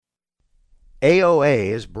AOA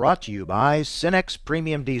is brought to you by Cenex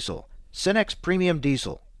Premium Diesel. Cenex Premium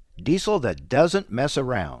Diesel. Diesel that doesn't mess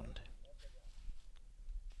around.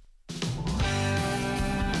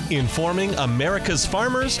 Informing America's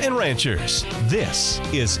farmers and ranchers. This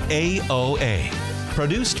is AOA,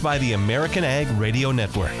 produced by the American Ag Radio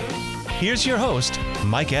Network. Here's your host,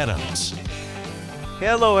 Mike Adams.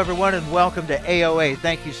 Hello, everyone, and welcome to AOA.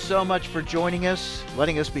 Thank you so much for joining us,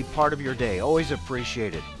 letting us be part of your day. Always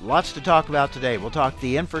appreciated. Lots to talk about today. We'll talk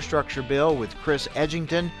the infrastructure bill with Chris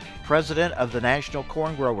Edgington, president of the National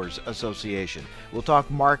Corn Growers Association. We'll talk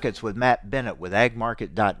markets with Matt Bennett with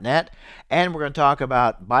agmarket.net, and we're going to talk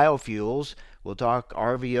about biofuels. We'll talk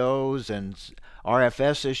RVOs and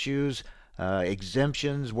RFS issues,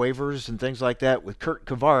 exemptions, waivers, and things like that with Kurt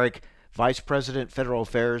Kovarik, Vice President, Federal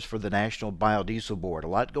Affairs for the National Biodiesel Board. A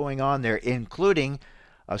lot going on there, including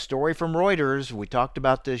a story from Reuters. We talked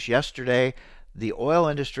about this yesterday. The oil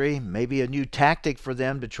industry, maybe a new tactic for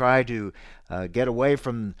them to try to get away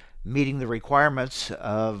from meeting the requirements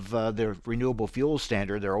of their renewable fuel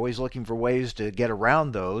standard. They're always looking for ways to get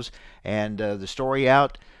around those. And the story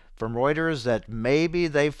out from Reuters that maybe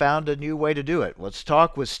they found a new way to do it. Let's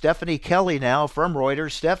talk with Stephanie Kelly now from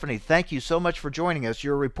Reuters. Stephanie, thank you so much for joining us.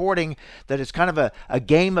 You're reporting that it's kind of a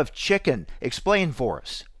game of chicken. Explain for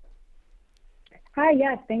us. Hi,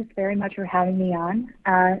 yes, thanks very much for having me on.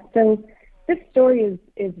 So this story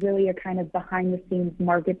is really a kind of behind-the-scenes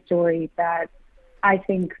market story that I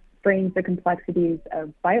think frames the complexities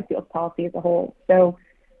of biofuels policy as a whole. So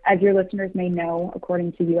as your listeners may know,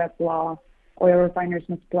 according to U.S. law, oil refiners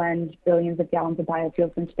must blend billions of gallons of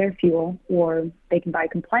biofuels into their fuel, or they can buy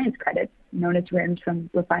compliance credits, known as RINs,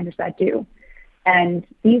 from refiners that do. And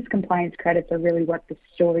these compliance credits are really what the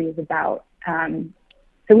story is about.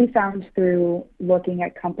 So we found through looking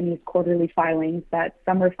at companies' quarterly filings that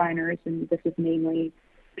some refiners, and this is mainly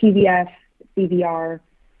PVF, CVR,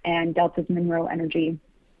 and Delta's Monroe Energy,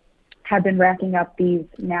 have been racking up these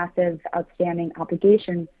massive outstanding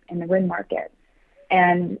obligations in the RIN market.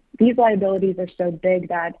 And these liabilities are so big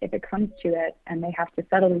that if it comes to it and they have to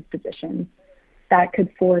settle these positions, that could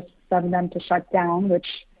force some of them to shut down, which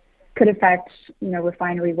could affect,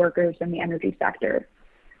 refinery workers in the energy sector.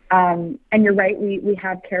 And you're right, we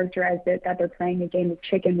have characterized it that they're playing a game of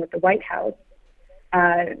chicken with the White House.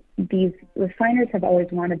 These refiners have always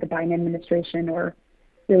wanted the Biden administration, or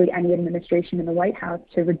really any administration in the White House,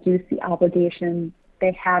 to reduce the obligation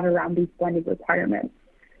they have around these blending requirements.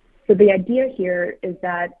 So the idea here is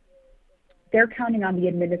that they're counting on the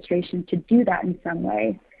administration to do that in some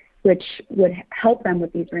way, which would help them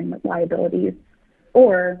with these RIN liabilities,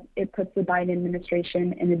 or it puts the Biden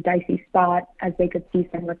administration in a dicey spot, as they could see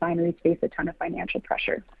some refineries face a ton of financial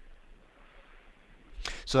pressure.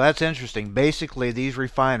 So that's interesting. Basically, these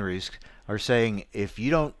refineries are saying, if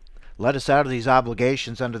you don't let us out of these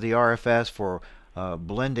obligations under the RFS for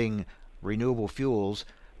blending renewable fuels,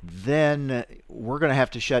 then we're going to have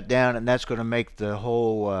to shut down, and that's going to make the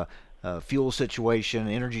whole fuel situation,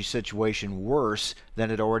 energy situation worse than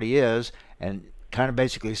it already is, and kind of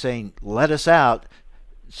basically saying, let us out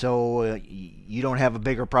so you don't have a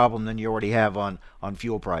bigger problem than you already have on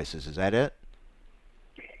fuel prices. Is that it?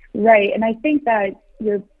 Right, and I think that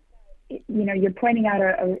you're pointing out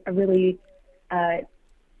a really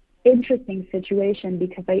interesting situation,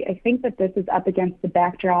 because I think that this is up against the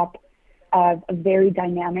backdrop of a very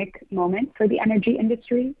dynamic moment for the energy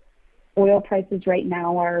industry. Oil prices right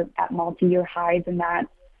now are at multi-year highs, and that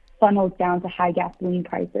funnels down to high gasoline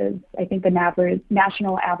prices. I think the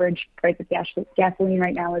national average price of gasoline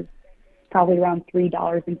right now is probably around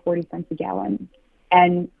 $3.40 a gallon.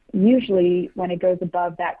 And usually when it goes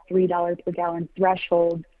above that $3 per gallon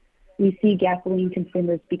threshold, we see gasoline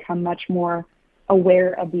consumers become much more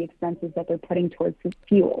aware of the expenses that they're putting towards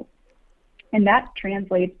fuel. And that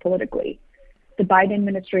translates politically. The Biden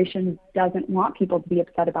administration doesn't want people to be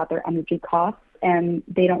upset about their energy costs, and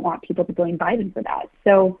they don't want people to blame Biden for that.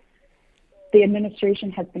 So the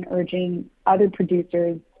administration has been urging other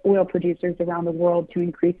producers, oil producers around the world, to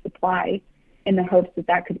increase supply in the hopes that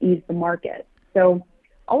that could ease the market. So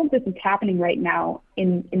all of this is happening right now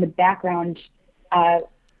in the background,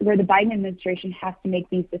 where the Biden administration has to make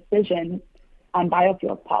these decisions on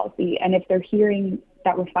biofuels policy. And if they're hearing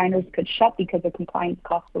that refiners could shut because of compliance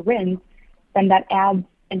costs for RINs, then that adds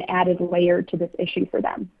an added layer to this issue for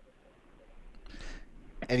them.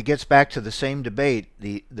 And it gets back to the same debate.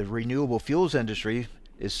 The renewable fuels industry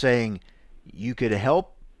is saying you could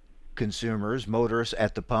help consumers, motorists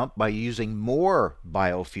at the pump, by using more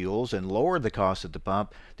biofuels and lower the cost at the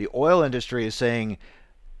pump. The oil industry is saying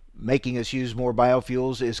making us use more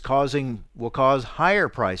biofuels will cause higher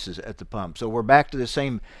prices at the pump. So we're back to the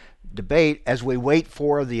same debate as we wait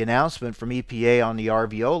for the announcement from EPA on the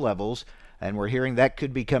RVO levels, and we're hearing that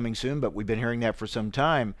could be coming soon, but we've been hearing that for some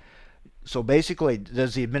time. So basically,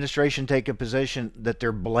 does the administration take a position that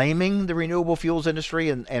they're blaming the renewable fuels industry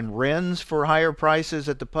and RINs for higher prices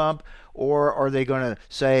at the pump, or are they going to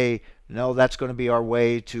say, no, that's going to be our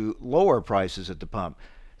way to lower prices at the pump?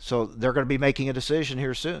 So they're going to be making a decision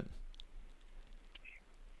here soon.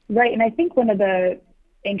 Right, and I think one of the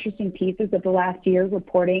interesting pieces of the last year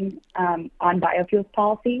reporting on biofuels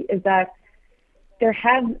policy is that there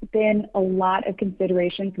have been a lot of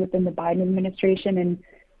considerations within the Biden administration, and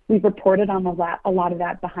we've reported on a lot of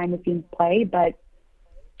that behind the scenes play, but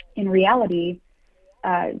in reality,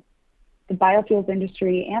 the biofuels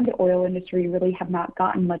industry and the oil industry really have not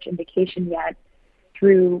gotten much indication yet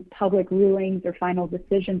through public rulings or final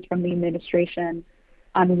decisions from the administration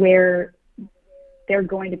on where they're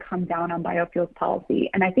going to come down on biofuels policy.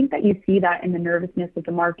 And I think that you see that in the nervousness of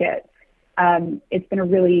the market. It's been a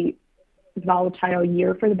really volatile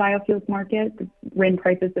year for the biofuels market. The RIN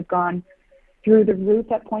prices have gone through the roof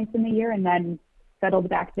at points in the year and then settled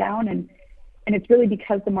back down. And it's really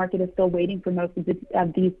because the market is still waiting for most of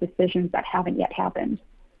these decisions that haven't yet happened.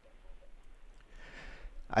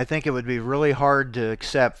 I think it would be really hard to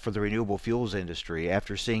accept for the renewable fuels industry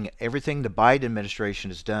after seeing everything the Biden administration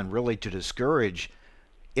has done really to discourage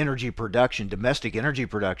energy production, domestic energy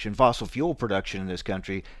production, fossil fuel production in this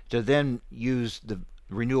country, to then use the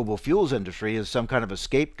renewable fuels industry as some kind of a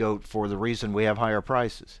scapegoat for the reason we have higher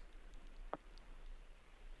prices.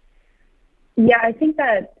 Yeah, I think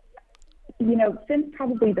that, since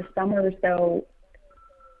probably the summer or so,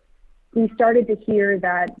 we started to hear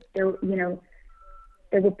that there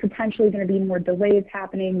were potentially going to be more delays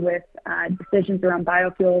happening with decisions around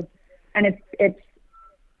biofuels, and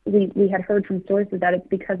we had heard from sources that it's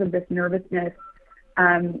because of this nervousness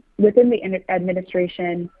within the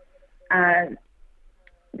administration.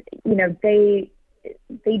 They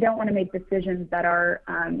don't want to make decisions that are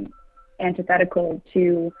antithetical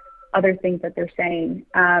to other things that they're saying,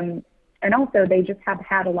 and also they just have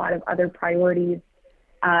had a lot of other priorities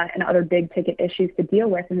and other big ticket issues to deal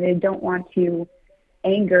with, and they don't want to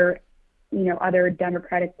anger, other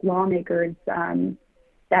Democratic lawmakers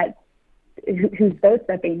whose votes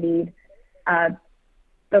that they need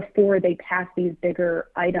before they pass these bigger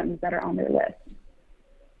items that are on their list.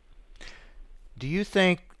 Do you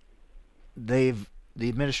think the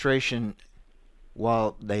administration,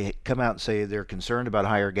 while they come out and say they're concerned about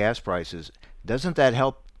higher gas prices, doesn't that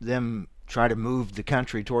help them try to move the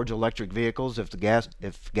country towards electric vehicles if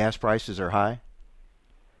gas prices are high?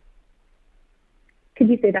 Could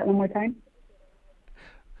you say that one more time?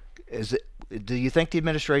 Do you think the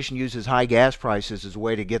administration uses high gas prices as a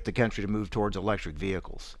way to get the country to move towards electric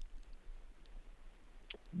vehicles?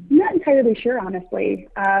 I'm not entirely sure, honestly.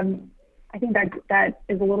 I think that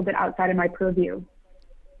is a little bit outside of my purview.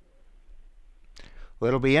 Well,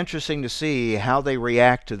 it'll be interesting to see how they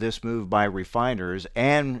react to this move by refiners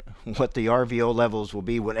and what the RVO levels will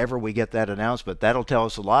be whenever we get that announcement. That'll tell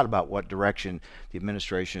us a lot about what direction the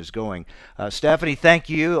administration is going. Stephanie, thank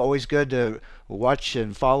you. Always good to watch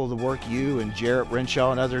and follow the work you and Jarrett Renshaw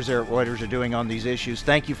and others there at Reuters are doing on these issues.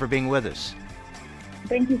 Thank you for being with us.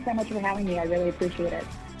 Thank you so much for having me. I really appreciate it.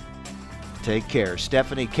 Take care.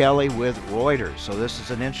 Stephanie Kelly with Reuters. So this is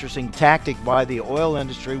an interesting tactic by the oil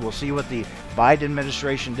industry. We'll see what the Biden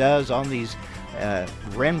administration does on these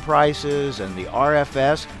RIN prices and the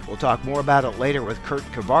RFS. We'll talk more about it later with Kurt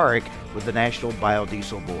Kovarik with the National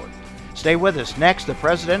Biodiesel Board. Stay with us. Next, the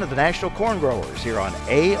president of the National Corn Growers here on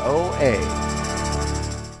AOA.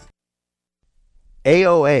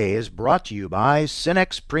 AOA is brought to you by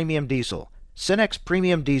Cenex Premium Diesel. Cenex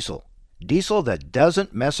Premium Diesel. Diesel that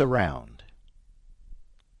doesn't mess around.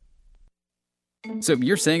 So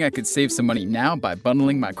you're saying I could save some money now by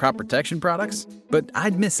bundling my crop protection products? But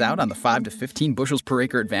I'd miss out on the 5 to 15 bushels per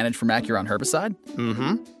acre advantage from Acuron herbicide?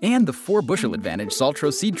 Mm-hmm. And the 4 bushel advantage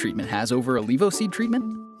Saltro seed treatment has over Allevo seed treatment?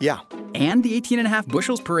 Yeah. And the 18.5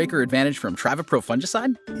 bushels per acre advantage from Travapro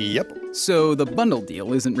fungicide? Yep. So the bundle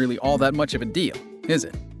deal isn't really all that much of a deal, is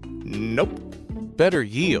it? Nope. Better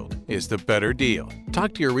yield is the better deal.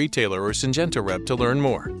 Talk to your retailer or Syngenta rep to learn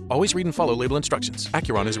more. Always read and follow label instructions.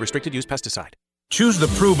 Acuron is a restricted-use pesticide. Choose the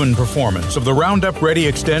proven performance of the Roundup Ready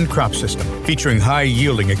Extend crop system, featuring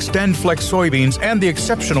high-yielding Extend Flex soybeans and the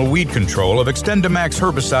exceptional weed control of XtendiMax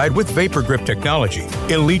herbicide with Vapor Grip technology.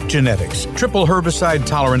 Elite genetics, triple herbicide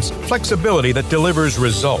tolerance, flexibility that delivers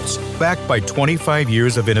results, backed by 25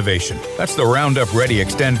 years of innovation. That's the Roundup Ready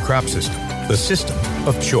Extend crop system. the system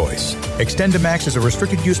of choice. XtendiMax is a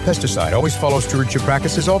restricted use pesticide. Always follow stewardship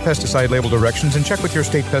practices, all pesticide label directions, and check with your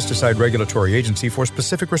state pesticide regulatory agency for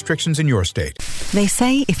specific restrictions in your state. They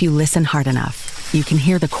say if you listen hard enough, you can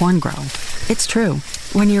hear the corn grow. It's true.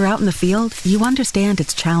 When you're out in the field, you understand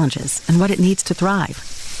its challenges and what it needs to thrive.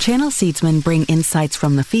 Channel Seedsmen bring insights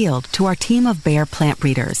from the field to our team of Bayer plant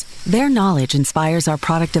breeders. Their knowledge inspires our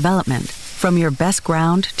product development. From your best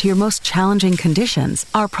ground to your most challenging conditions,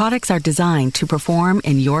 our products are designed to perform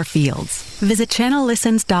in your fields. Visit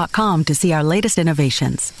channellistens.com to see our latest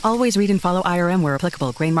innovations. Always read and follow IRM where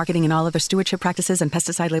applicable, grain marketing and all other stewardship practices and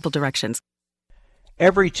pesticide label directions.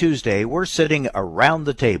 Every Tuesday, we're sitting around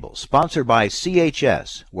the table, sponsored by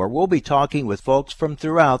CHS, where we'll be talking with folks from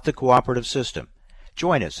throughout the cooperative system.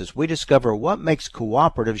 Join us as we discover what makes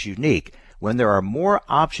cooperatives unique when there are more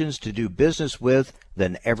options to do business with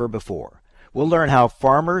than ever before. We'll learn how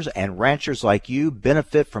farmers and ranchers like you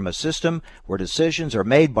benefit from a system where decisions are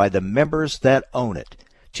made by the members that own it.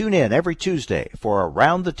 Tune in every Tuesday for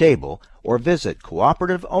Around the Table or visit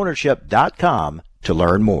cooperativeownership.com to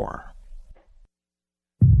learn more.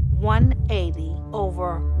 180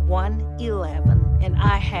 over 111, and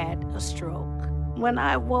I had a stroke. When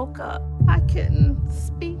I woke up, I couldn't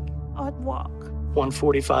speak or walk.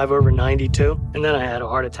 145 over 92, and then I had a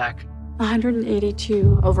heart attack.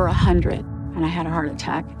 182 over 100, and I had a heart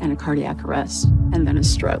attack and a cardiac arrest, and then a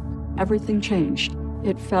stroke. Everything changed.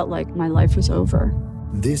 It felt like my life was over.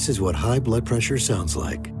 This is what high blood pressure sounds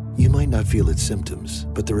like. You might not feel its symptoms,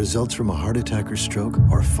 but the results from a heart attack or stroke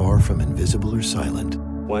are far from invisible or silent.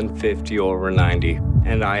 150 over 90,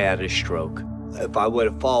 and I had a stroke. If I would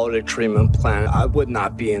have followed a treatment plan, I would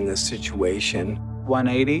not be in this situation.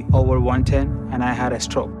 180 over 110, and I had a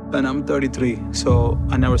stroke. And I'm 33, so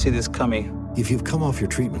I never see this coming. If you've come off your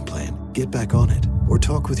treatment plan, get back on it. Or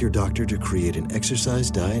talk with your doctor to create an exercise,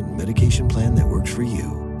 diet, and medication plan that works for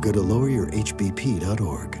you. Go to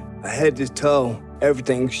loweryourhbp.org. Head to toe,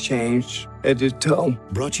 everything's changed. Head to toe.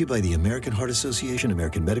 Brought to you by the American Heart Association,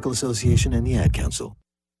 American Medical Association, and the Ad Council.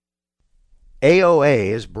 AOA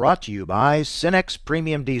is brought to you by Cenex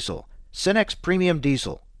Premium Diesel. Cenex Premium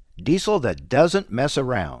Diesel. Diesel that doesn't mess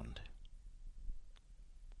around.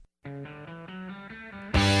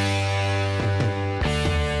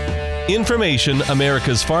 Information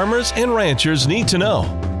America's farmers and ranchers need to know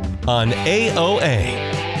on AOA.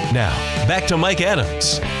 Now, back to Mike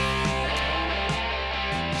Adams.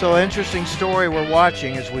 So, interesting story we're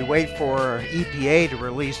watching as we wait for EPA to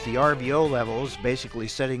release the RVO levels, basically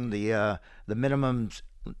setting the minimum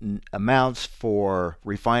amounts for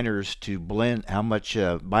refiners to blend, how much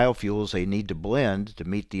biofuels they need to blend to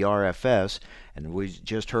meet the RFS. And we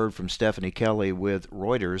just heard from Stephanie Kelly with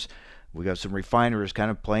Reuters. We got some refiners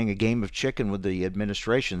kind of playing a game of chicken with the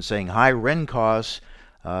administration, saying high RIN costs.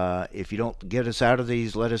 If you don't get us out of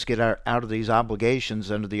these, let us get out of these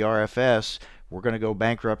obligations under the RFS, we're going to go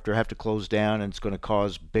bankrupt or have to close down, and it's going to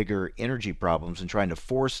cause bigger energy problems, and trying to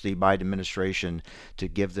force the Biden administration to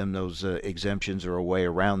give them those exemptions or a way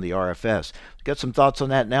around the RFS. We've got some thoughts on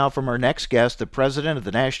that now from our next guest, the president of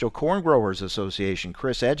the National Corn Growers Association,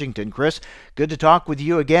 Chris Edgington. Chris, good to talk with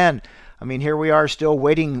you again. I mean, here we are still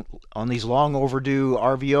waiting on these long overdue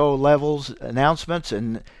RVO levels announcements,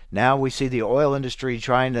 and now we see the oil industry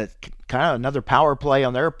trying to kind of another power play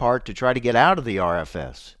on their part to try to get out of the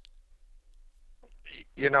RFS.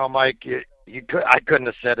 You know, Mike, I couldn't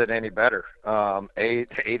have said it any better. The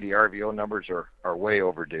RVO numbers are way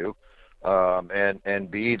overdue,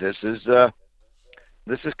 and B, this is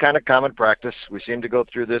kind of common practice. We seem to go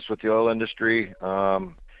through this with the oil industry.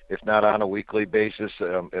 If not on a weekly basis,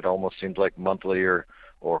 it almost seems like monthly or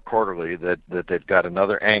quarterly that they've got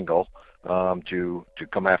another angle to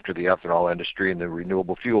come after the ethanol industry and the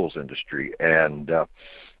renewable fuels industry. And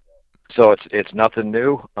so it's nothing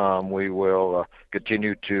new. We will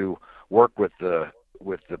continue to work with the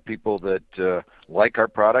people that like our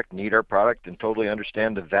product, need our product, and totally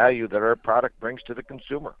understand the value that our product brings to the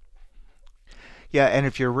consumer. Yeah, and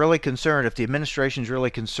if you're really concerned, if the administration's really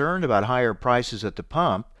concerned about higher prices at the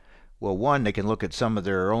pump, well, one, they can look at some of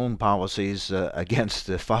their own policies against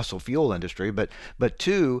the fossil fuel industry, but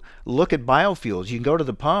two, look at biofuels. You can go to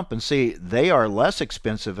the pump and see they are less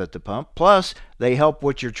expensive at the pump. Plus, they help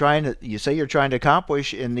what you're trying to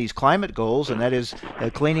accomplish in these climate goals, and that is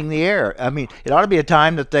cleaning the air. I mean, it ought to be a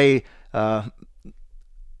time that they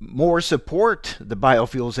more support the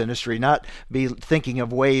biofuels industry, not be thinking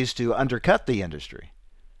of ways to undercut the industry.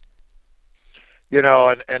 You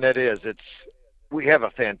know, and it is. We have a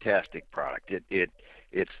fantastic product. It's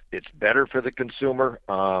better for the consumer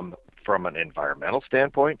from an environmental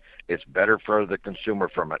standpoint. It's better for the consumer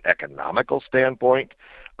from an economical standpoint.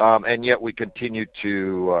 and yet we continue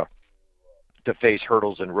to face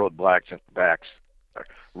hurdles and roadblocks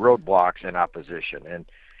and opposition. And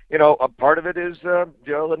a part of it is the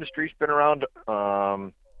oil industry's been around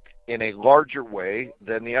in a larger way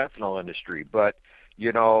than the ethanol industry. But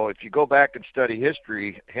if you go back and study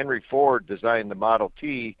history, Henry Ford designed the Model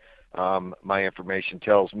T. My information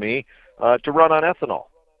tells me to run on ethanol.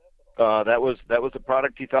 That was the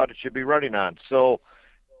product he thought it should be running on. So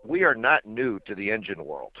we are not new to the engine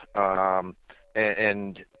world.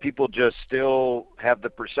 And people just still have the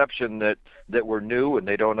perception that we're new and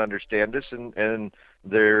they don't understand us, and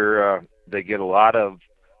they get a lot of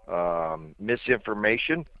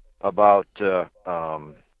misinformation about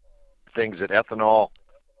things that ethanol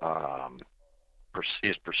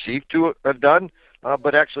is perceived to have done,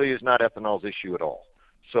 but actually is not ethanol's issue at all.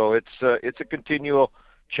 So it's a continual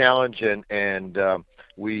challenge, and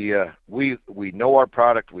we know our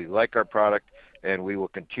product, we like our product, and we will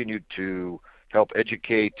continue to help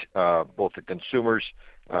educate both the consumers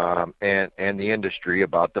and the industry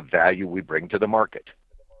about the value we bring to the market.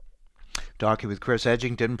 Talking with Chris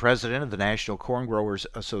Edgington, president of the National Corn Growers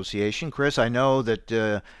Association. Chris, I know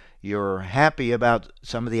that you're happy about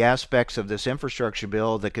some of the aspects of this infrastructure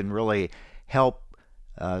bill that can really help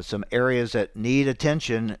some areas that need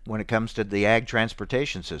attention when it comes to the ag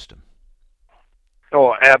transportation system.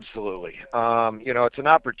 Oh, absolutely. It's an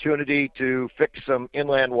opportunity to fix some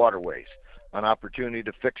inland waterways, an opportunity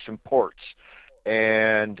to fix some ports.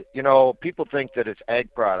 And, people think that it's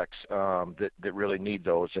ag products that really need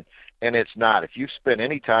those, and it's not. If you've spent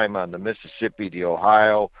any time on the Mississippi, the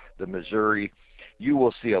Ohio, the Missouri, you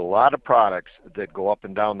will see a lot of products that go up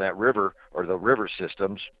and down that river or the river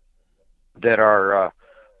systems that are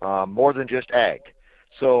more than just ag.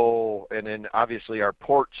 So, and then obviously our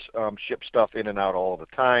ports ship stuff in and out all the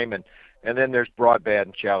time, and then there's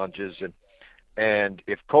broadband challenges, and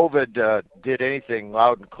if COVID did anything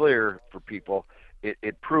loud and clear for people,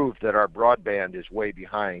 it proved that our broadband is way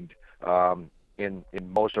behind in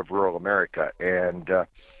most of rural America, and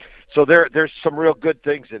so there's some real good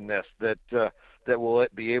things in this that we'll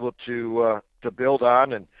be able to build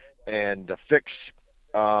on and fix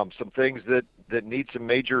some things that need some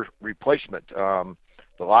major replacement.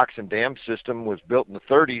 The locks and dam system was built in the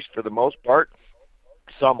 30s for the most part,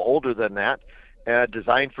 some older than that,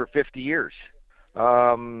 designed for 50 years.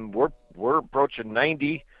 We're approaching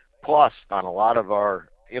 90 plus on a lot of our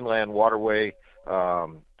inland waterway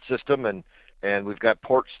system, and we've got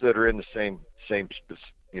ports that are in the same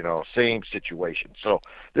situation. So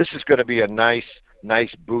this is going to be a nice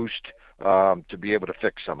boost to be able to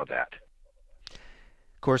fix some of that.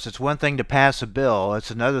 Of course, it's one thing to pass a bill.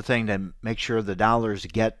 It's another thing to make sure the dollars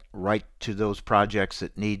get right to those projects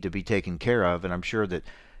that need to be taken care of, and I'm sure that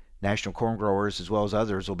National Corn Growers, as well as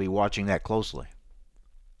others, will be watching that closely.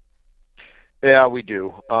 Yeah, we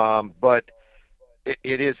do. But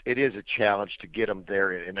it is a challenge to get them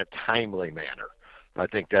there in a timely manner. I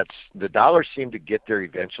think the dollars seem to get there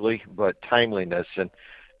eventually, but timeliness,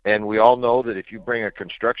 and we all know that if you bring a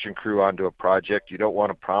construction crew onto a project, you don't want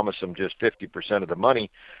to promise them just 50% of the money,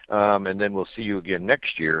 and then we'll see you again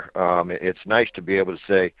next year. It's nice to be able to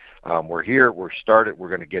say, we're here, we're started, we're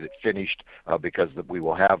going to get it finished, because we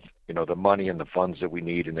will have the money and the funds that we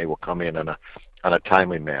need, and they will come in on a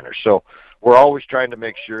timely manner. So we're always trying to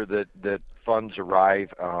make sure that funds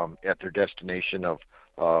arrive at their destination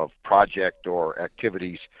of project or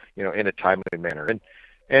activities, in a timely manner,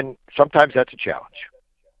 and sometimes that's a challenge.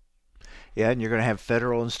 Yeah, and you're going to have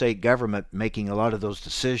federal and state government making a lot of those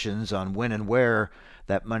decisions on when and where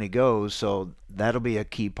that money goes, so that'll be a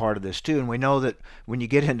key part of this too. And we know that when you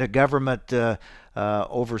get into government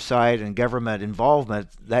oversight and government involvement,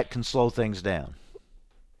 that can slow things down.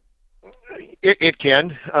 It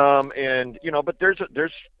can, and but there's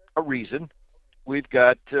a reason. We've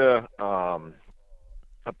got a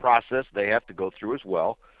process they have to go through as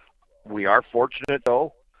well. We are fortunate,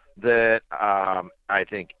 though, that I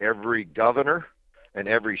think every governor and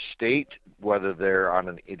every state, whether they're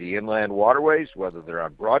on the inland waterways, whether they're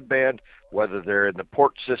on broadband, whether they're in the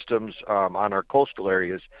port systems on our coastal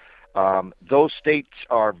areas, those states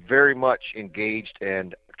are very much engaged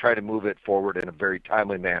and try to move it forward in a very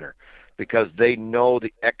timely manner because they know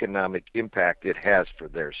the economic impact it has for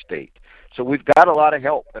their state. So we've got a lot of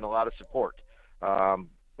help and a lot of support,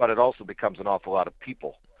 but it also becomes an awful lot of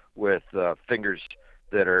people with fingers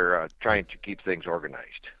that are trying to keep things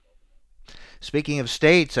organized. Speaking of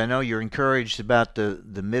states, I know you're encouraged about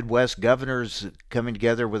the Midwest governors coming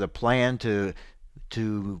together with a plan to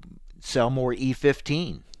sell more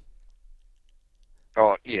E15.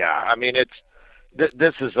 Oh, yeah. I mean,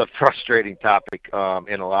 this is a frustrating topic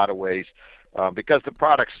in a lot of ways because the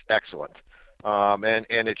product's excellent. And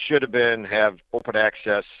it should have open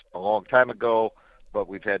access a long time ago, but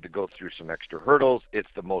we've had to go through some extra hurdles. It's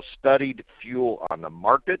the most studied fuel on the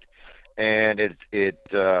market, and it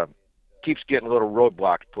keeps getting little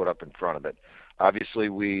roadblocks put up in front of it. Obviously,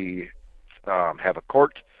 we have a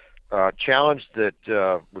court challenge that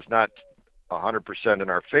was not 100% in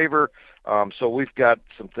our favor, so we've got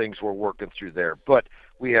some things we're working through there. But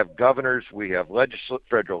we have governors, we have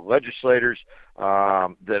federal legislators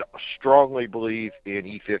that strongly believe in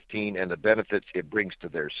E15 and the benefits it brings to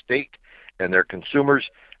their state and their consumers,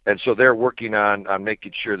 and so they're working on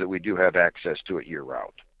making sure that we do have access to it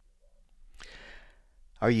year-round.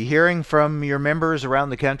 Are you hearing from your members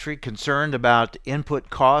around the country concerned about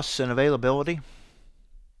input costs and availability?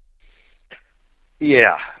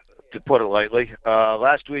 Yeah, to put it lightly.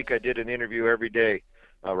 Last week I did an interview every day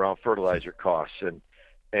around fertilizer costs,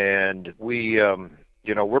 and we,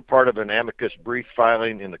 we're part of an amicus brief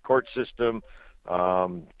filing in the court system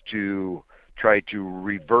to try to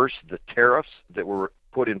reverse the tariffs that were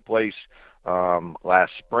put in place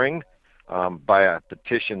last spring by a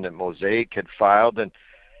petition that Mosaic had filed. And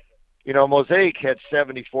Mosaic had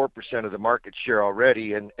 74% of the market share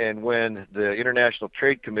already, and when the International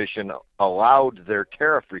Trade Commission allowed their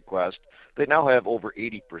tariff request, they now have over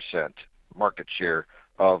 80% market share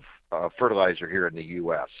of fertilizer here in the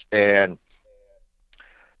U.S. And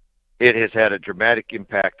it has had a dramatic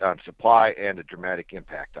impact on supply and a dramatic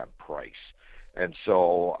impact on price. And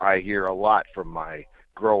so I hear a lot from my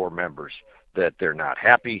grower members that they're not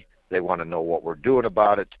happy. They want to know what we're doing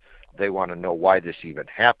about it. They want to know why this even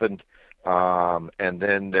happened. And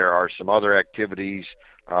then there are some other activities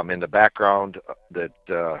in the background that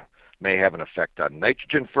may have an effect on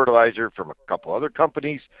nitrogen fertilizer from a couple other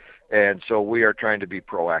companies. And so we are trying to be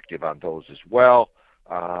proactive on those as well,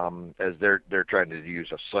 as they're trying to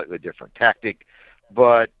use a slightly different tactic.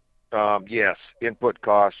 But yes, input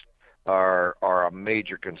costs are a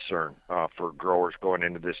major concern for growers going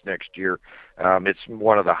into this next year. It's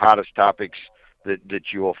one of the hottest topics that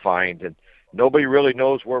you will find, and nobody really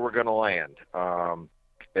knows where we're going to land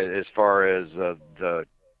as far as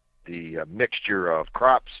the mixture of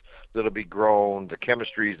crops that'll be grown, the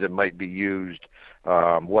chemistries that might be used,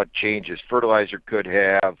 what changes fertilizer could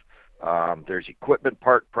have. There's equipment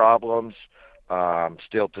part problems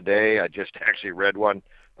still today. I just actually read one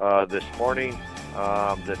this morning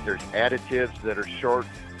that there's additives that are short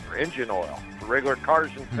for engine oil for regular cars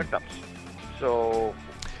and pickups. So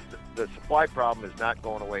the supply problem is not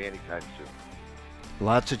going away anytime soon.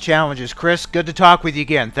 Lots of challenges. Chris, good to talk with you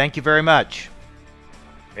again. Thank you very much.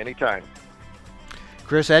 Anytime.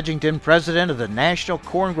 Chris Edgington, president of the National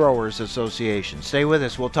Corn Growers Association. Stay with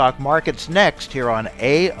us. We'll talk markets next here on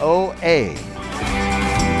AOA.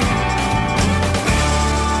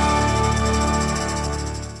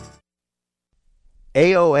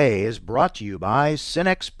 AOA is brought to you by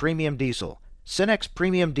Cenex Premium Diesel. Cenex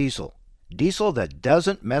Premium Diesel. Diesel that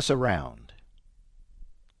doesn't mess around.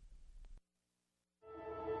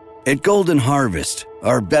 At Golden Harvest,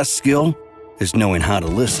 our best skill is knowing how to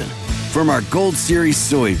listen. From our Gold Series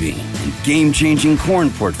soybean and game-changing corn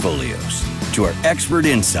portfolios to our expert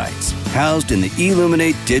insights housed in the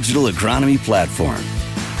Illuminate digital agronomy platform,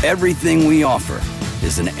 everything we offer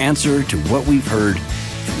is an answer to what we've heard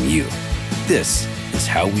from you. This is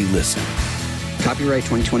how we listen. Copyright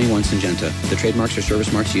 2021 Syngenta. The trademarks or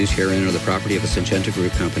service marks used herein are the property of the Syngenta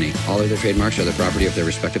Group Company. All other trademarks are the property of their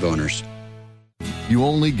respective owners. You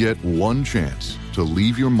only get one chance to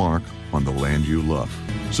leave your mark on the land you love.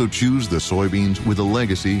 So choose the soybeans with a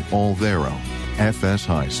legacy all their own. FS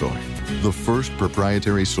High Soy. The first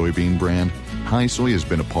proprietary soybean brand, High Soy has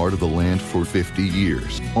been a part of the land for 50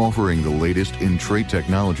 years, offering the latest in trait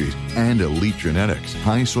technologies and elite genetics.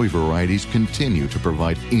 High Soy varieties continue to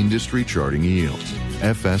provide industry-charting yields.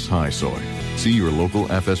 FS High Soy. See your local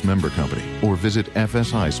FS member company or visit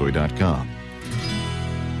fshighsoy.com.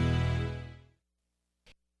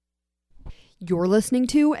 You're listening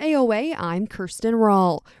to AOA. I'm Kirsten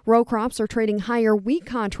Rahl. Row crops are trading higher. Wheat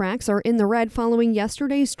contracts are in the red following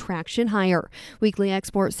yesterday's traction higher. Weekly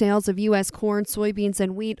export sales of U.S. corn, soybeans,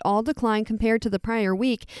 and wheat all declined compared to the prior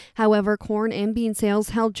week. However, corn and bean sales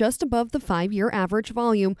held just above the 5-year average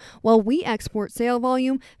volume, while wheat export sale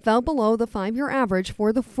volume fell below the 5-year average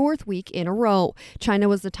for the 4th week in a row. China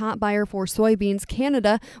was the top buyer for soybeans.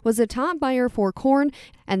 Canada was a top buyer for corn,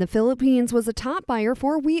 and the Philippines was a top buyer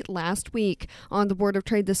for wheat last week. On the Board of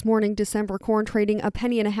Trade this morning, December corn trading a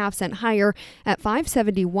 1.5 cents higher at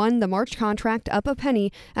 $5.71. The March contract up a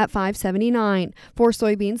penny at $5.79. For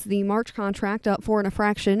soybeans, the March contract up 4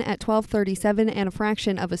 1/fraction at $12.37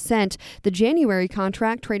 1/fraction of a cent. The January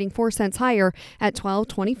contract trading 4 cents higher at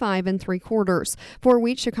 $12.25 3/4. For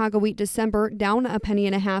wheat, Chicago wheat December down a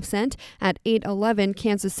 1.5 cents at $8.11.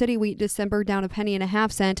 Kansas City wheat December down a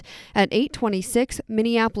 1.5 cents at $8.26.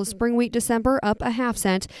 Minneapolis spring wheat December up a 1/2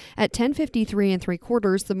 cent at $10.53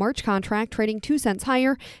 3/4. The March contract trading 2 cents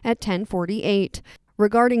higher at $10.48.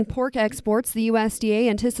 Regarding pork exports, the USDA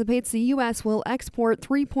anticipates the U.S. will export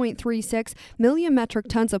 3.36 million metric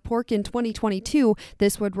tons of pork in 2022.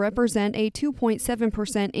 This would represent a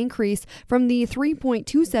 2.7% increase from the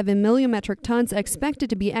 3.27 million metric tons expected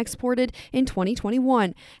to be exported in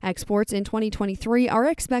 2021. Exports in 2023 are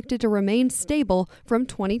expected to remain stable from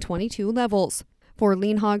 2022 levels. For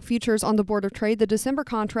lean hog futures on the Board of Trade, the December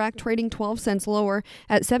contract trading 12 cents lower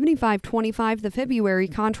at $75.25. The February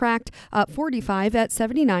contract up 45 at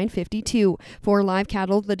 $79.52. For live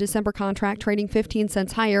cattle, the December contract trading 15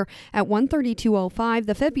 cents higher at $132.05.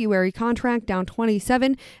 The February contract down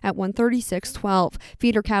 27 at $136.12.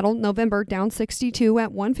 Feeder cattle, November down 62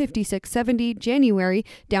 at $156.70. January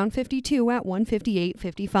down 52 at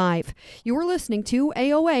 $158.55. You're listening to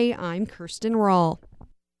AOA. I'm Kirsten Rahl.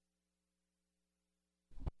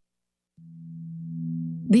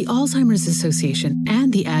 The Alzheimer's Association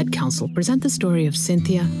and the Ad Council present the story of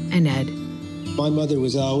Cynthia and Ed. My mother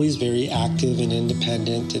was always very active and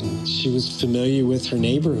independent, and she was familiar with her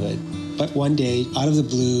neighborhood. But one day, out of the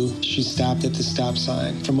blue, she stopped at the stop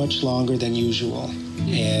sign for much longer than usual.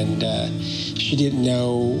 And she didn't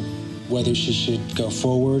know whether she should go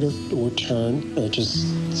forward or turn or just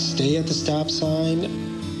stay at the stop sign.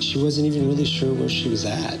 She wasn't even really sure where she was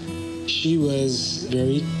at. She was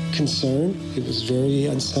very concerned. It was very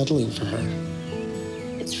unsettling for her.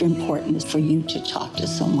 It's important for you to talk to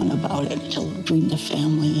someone about it, to bring the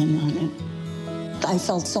family in on it. I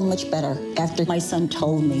felt so much better after my son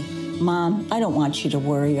told me, Mom, I don't want you to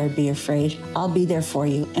worry or be afraid. I'll be there for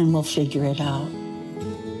you and we'll figure it out.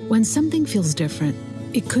 When something feels different,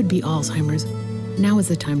 it could be Alzheimer's. Now is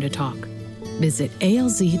the time to talk. Visit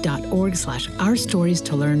alz.org/ourstories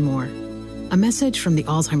to learn more. A message from the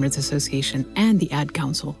Alzheimer's Association and the Ad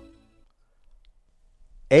Council.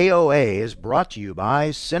 AOA is brought to you by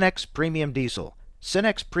Cenex Premium Diesel.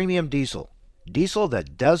 Cenex Premium Diesel. Diesel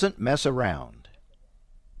that doesn't mess around.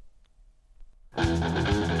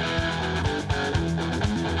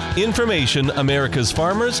 Information America's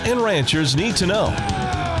farmers and ranchers need to know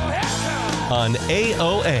on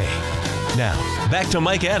AOA. Now, back to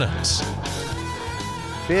Mike Adams.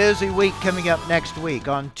 Busy week coming up next week.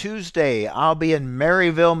 On Tuesday, I'll be in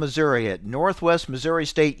Maryville, Missouri at Northwest Missouri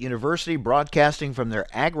State University, broadcasting from their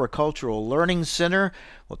Agricultural Learning Center.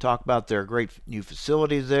 We'll talk about their great new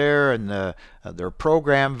facilities there and their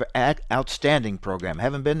program, outstanding program.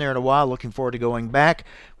 Haven't been there in a while. Looking forward to going back,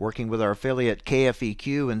 working with our affiliate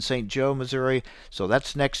KFEQ in St. Joe, Missouri. So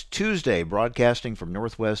that's next Tuesday, broadcasting from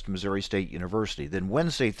Northwest Missouri State University. Then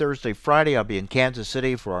Wednesday, Thursday, Friday, I'll be in Kansas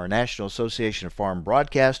City for our National Association of Farm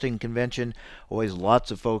Broadcasting Convention. Always lots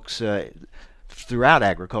of folks throughout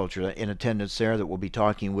agriculture in attendance there that we'll be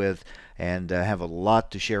talking with and have a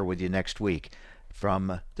lot to share with you next week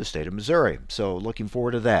from the state of Missouri. So looking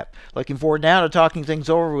forward to that. Looking forward now to talking things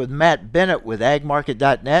over with Matt Bennett with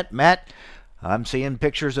agmarket.net. Matt, I'm seeing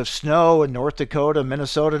pictures of snow in North Dakota,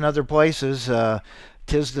 Minnesota, and other places.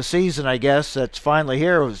 'Tis the season, I guess, that's finally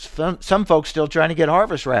here. Some folks still trying to get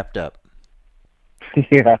harvest wrapped up.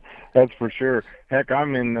 Yeah, that's for sure. Heck,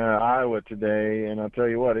 I'm in Iowa today, and I'll tell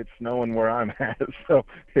you what, it's snowing where I'm at. So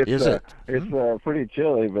it's pretty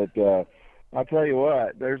chilly, but I'll tell you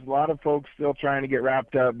what, there's a lot of folks still trying to get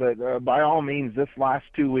wrapped up, but by all means, this last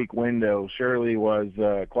 2-week window surely was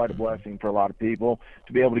quite a blessing for a lot of people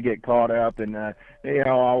to be able to get caught up. And,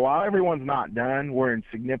 while everyone's not done, we're in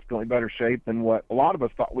significantly better shape than what a lot of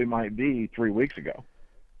us thought we might be 3 weeks ago.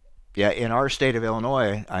 Yeah, in our state of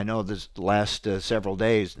Illinois, I know this last several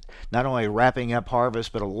days, not only wrapping up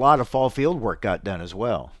harvest, but a lot of fall field work got done as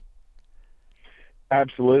well.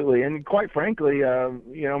 Absolutely. And quite frankly,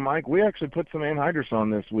 Mike, we actually put some anhydrous on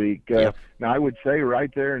this week. Yep. Now, I would say right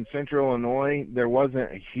there in central Illinois, there wasn't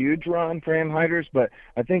a huge run for anhydrous, but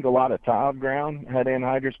I think a lot of tiled ground had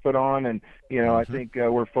anhydrous put on. And, I think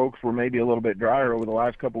where folks were maybe a little bit drier over the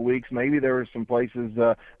last couple of weeks, maybe there were some places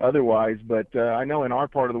otherwise. But I know in our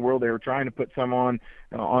part of the world, they were trying to put some on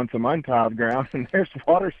some untiled ground, and there's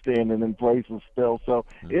water standing in places still. So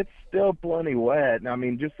it's still plenty wet. I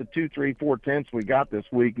mean, just the 2, 3, 4 tenths we got this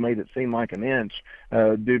week made it seem like an inch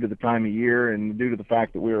due to the time of year and due to the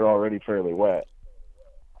fact that we were already fairly wet.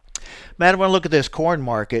 Matt, I want to look at this corn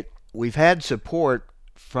market. We've had support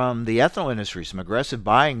from the ethanol industry, some aggressive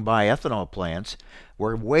buying by ethanol plants.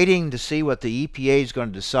 We're waiting to see what the EPA is going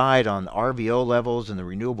to decide on RVO levels and the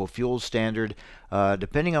renewable fuel standard.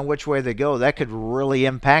 Depending on which way they go, that could really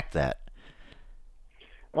impact that.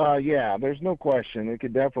 Yeah, there's no question. It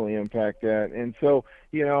could definitely impact that. And so,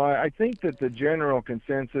 I think that the general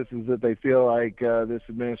consensus is that they feel like this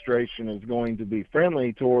administration is going to be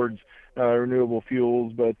friendly towards renewable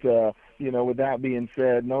fuels. But, with that being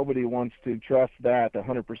said, nobody wants to trust that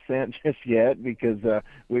 100% just yet because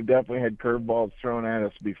we've definitely had curveballs thrown at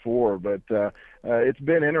us before. But it's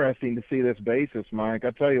been interesting to see this basis, Mike.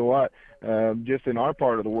 I tell you what, just in our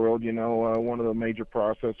part of the world, one of the major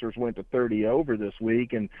processors went to 30 over this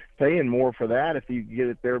week and paying more for that if you get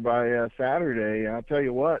it there by Saturday. I'll tell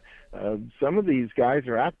you what, some of these guys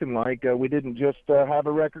are acting like we didn't just have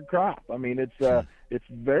a record crop. I mean, it's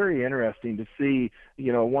very interesting to see,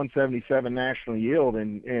 177 national yield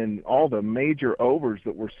and all the major overs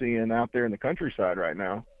that we're seeing out there in the countryside right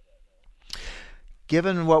now.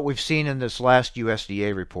 Given what we've seen in this last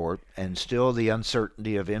USDA report and still the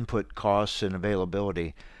uncertainty of input costs and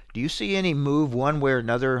availability, do you see any move one way or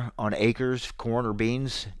another on acres, corn or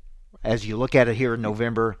beans, as you look at it here in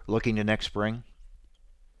November, looking to next spring?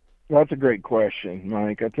 Well, that's a great question,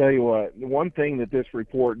 Mike. I tell you what, the one thing that this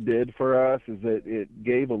report did for us is that it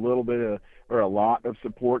gave a little bit of, or a lot of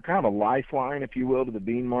support, kind of a lifeline, if you will, to the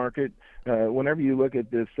bean market. Whenever you look at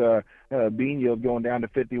this bean yield going down to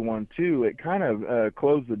 51.2, it kind of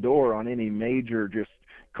closed the door on any major just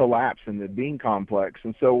collapse in the bean complex.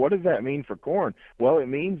 And so what does that mean for corn? Well, it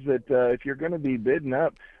means that if you're going to be bidding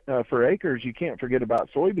up for acres, you can't forget about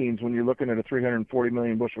soybeans when you're looking at a 340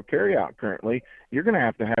 million bushel carryout currently. You're going to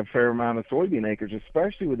have a fair amount of soybean acres,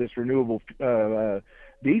 especially with this renewable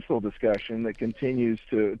diesel discussion that continues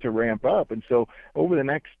to ramp up. And so over the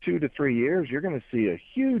next 2 to 3 years, you're going to see a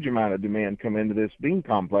huge amount of demand come into this bean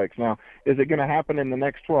complex. Now, is it going to happen in the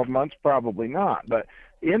next 12 months? Probably not. But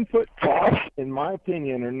input costs, in my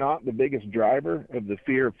opinion, are not the biggest driver of the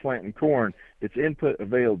fear of planting corn. It's input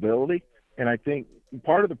availability. And I think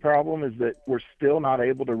part of the problem is that we're still not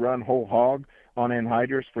able to run whole hog on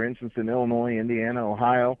anhydrous, for instance, in Illinois, Indiana,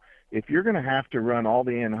 Ohio. If you're going to have to run all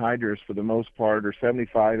the anhydrous for the most part, or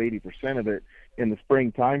 75, 80% of it in the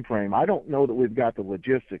spring time frame, I don't know that we've got the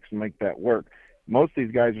logistics to make that work. Most of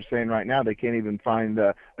these guys are saying right now they can't even find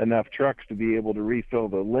enough trucks to be able to refill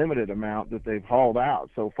the limited amount that they've hauled out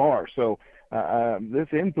so far. So this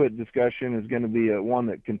input discussion is going to be one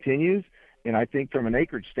that continues. And I think from an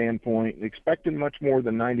acreage standpoint, expecting much more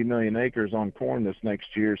than 90 million acres on corn this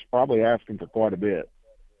next year is probably asking for quite a bit.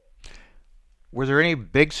 Were there any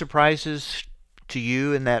big surprises to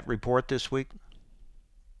you in that report this week?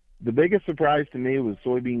 The biggest surprise to me was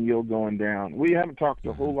soybean yield going down. We haven't talked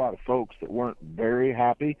to a whole lot of folks that weren't very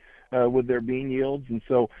happy with their bean yields, and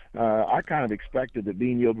so I kind of expected that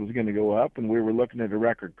bean yield was going to go up, and we were looking at a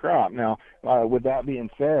record crop. Now, with that being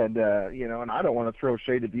said, and I don't want to throw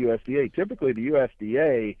shade at the USDA. Typically, the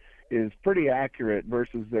USDA is pretty accurate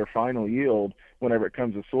versus their final yield whenever it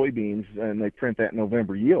comes to soybeans, and they print that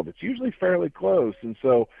November yield. It's usually fairly close, and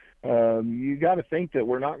so you got to think that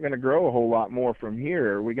we're not going to grow a whole lot more from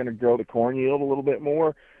here. Are we going to grow the corn yield a little bit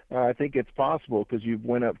more? I think it's possible because you've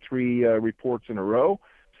went up 3 reports in a row,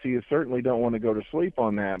 so you certainly don't want to go to sleep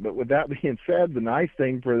on that. But with that being said, the nice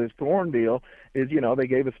thing for this corn deal is, they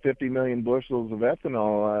gave us 50 million bushels of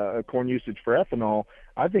ethanol, corn usage for ethanol.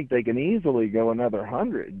 I think they can easily go another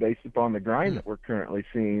 100 based upon the grind that we're currently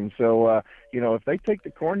seeing. So, if they take the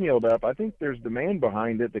corn yield up, I think there's demand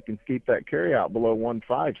behind it that can keep that carryout below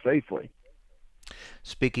 1.5 safely.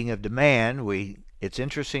 Speaking of demand, it's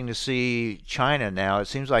interesting to see China now. It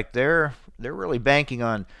seems like they're really banking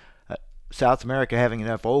on South America having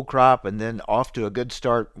enough old crop and then off to a good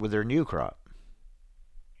start with their new crop.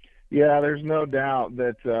 Yeah, there's no doubt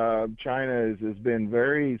that China has been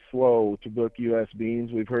very slow to book U.S.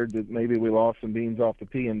 beans. We've heard that maybe we lost some beans off the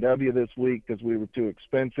P&W this week because we were too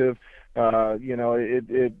expensive. It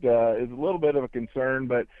is a little bit of a concern,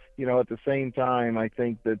 but, at the same time, I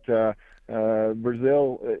think that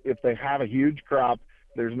Brazil, if they have a huge crop,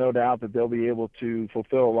 there's no doubt that they'll be able to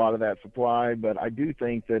fulfill a lot of that supply, but I do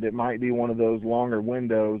think that it might be one of those longer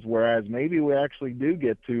windows, whereas maybe we actually do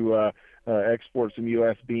get to export some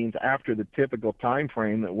U.S. beans after the typical time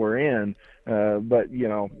frame that we're in. But,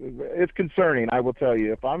 it's concerning, I will tell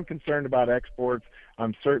you. If I'm concerned about exports,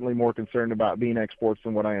 I'm certainly more concerned about bean exports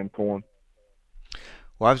than what I am corn.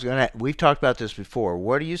 Well, we've talked about this before.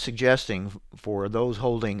 What are you suggesting for those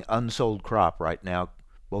holding unsold crop right now,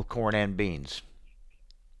 both corn and beans?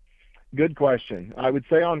 Good question. I would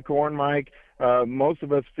say on corn, Mike, most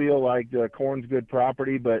of us feel like corn's good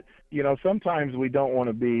property, but sometimes we don't want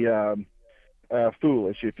to be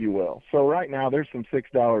foolish, if you will. So right now there's some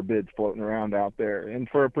 $6 bids floating around out there. And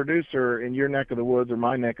for a producer in your neck of the woods or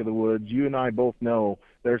my neck of the woods, you and I both know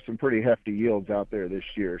there's some pretty hefty yields out there this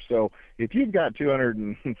year. So if you've got 200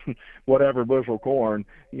 and whatever bushel corn,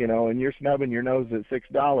 and you're snubbing your nose at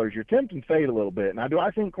 $6, you're tempting fate a little bit. Now, do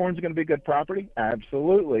I think corn's going to be good property?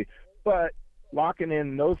 Absolutely. But locking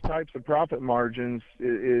in those types of profit margins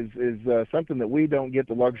is something that we don't get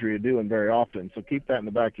the luxury of doing very often. So keep that in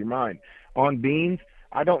the back of your mind. On beans,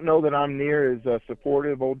 I don't know that I'm near as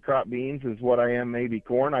supportive old crop beans as what I am maybe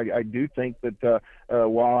corn. I do think that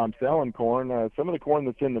while I'm selling corn, some of the corn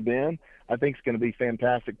that's in the bin I think is going to be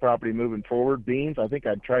fantastic property moving forward. Beans, I think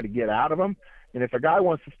I'd try to get out of them. And if a guy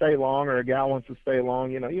wants to stay long or a gal wants to stay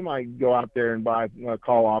long, you might go out there and buy a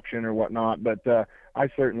call option or whatnot. But I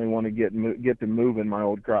certainly want to get to moving my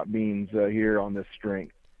old crop beans here on this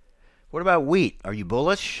strength. What about wheat? Are you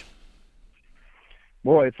bullish?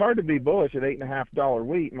 Boy, it's hard to be bullish at $8.50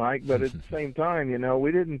 wheat, Mike. But at the same time,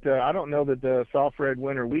 we didn't. I don't know that the soft red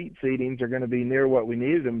winter wheat seedings are going to be near what we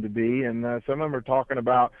needed them to be. And some of them are talking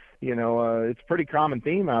about, it's a pretty common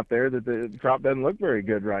theme out there that the crop doesn't look very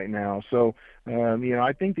good right now. So,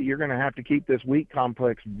 I think that you're going to have to keep this wheat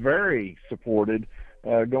complex very supported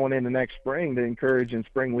going into next spring to encourage in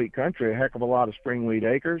spring wheat country a heck of a lot of spring wheat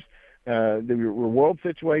acres. The world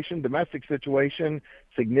situation, domestic situation,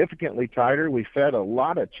 significantly tighter. We fed a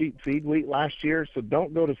lot of cheap feed wheat last year, so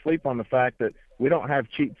don't go to sleep on the fact that we don't have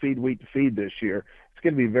cheap feed wheat to feed this year. It's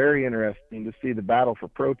going to be very interesting to see the battle for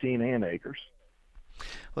protein and acres.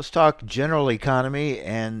 Let's talk general economy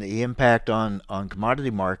and the impact on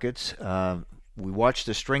commodity markets. We watch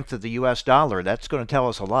the strength of the U.S. dollar. That's going to tell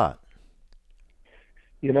us a lot.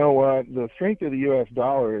 The strength of the U.S.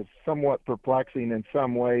 dollar is somewhat perplexing in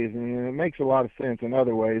some ways, and it makes a lot of sense in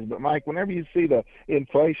other ways. But, Mike, whenever you see the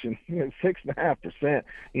inflation, 6.5%,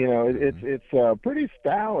 it's pretty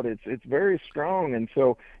stout. It's very strong. And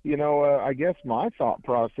so, I guess my thought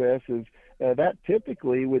process is that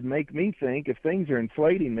typically would make me think if things are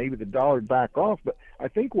inflating, maybe the dollar would back off. But I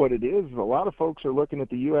think what it is a lot of folks are looking at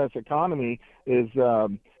the U.S. economy is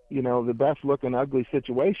the best-looking ugly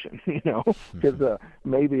situation, because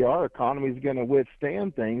maybe our economy is going to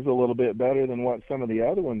withstand things a little bit better than what some of the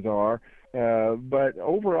other ones are. But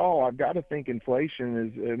overall, I've got to think inflation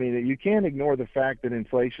is, you can't ignore the fact that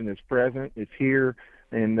inflation is present, it's here,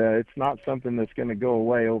 and it's not something that's going to go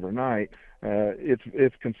away overnight.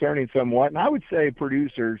 It's concerning somewhat, and I would say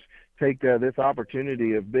producers take this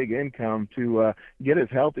opportunity of big income to get as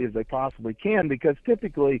healthy as they possibly can, because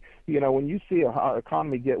typically, when you see a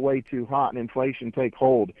economy get way too hot and inflation take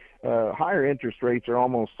hold, higher interest rates are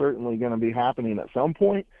almost certainly going to be happening at some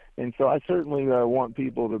point. And so I certainly want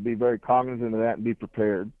people to be very cognizant of that and be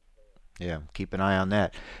prepared. Yeah, keep an eye on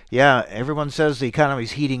that. Yeah, everyone says the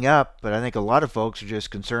economy's heating up, but I think a lot of folks are just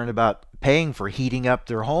concerned about paying for heating up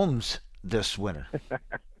their homes this winter.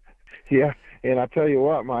 Yeah. And I tell you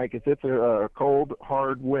what, Mike, if it's a cold,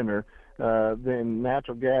 hard winter, then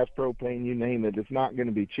natural gas, propane, you name it, it's not going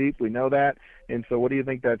to be cheap. We know that. And so what do you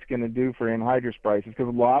think that's going to do for anhydrous prices? Because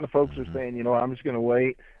a lot of folks are saying, I'm just going to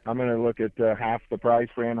wait. I'm going to look at half the price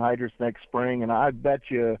for anhydrous next spring. And I bet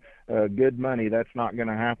you good money that's not going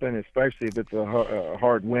to happen, especially if it's a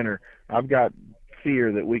hard winter. I've got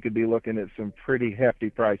fear that we could be looking at some pretty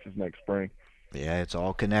hefty prices next spring. Yeah, it's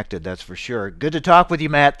all connected, that's for sure. Good to talk with you,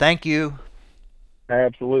 Matt. Thank you.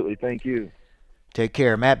 Absolutely. Thank you. Take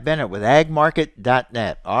care. Matt Bennett with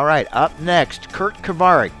agmarket.net. All right, up next, Kurt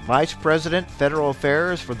Kovarik, Vice President, Federal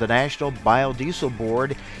Affairs for the National Biodiesel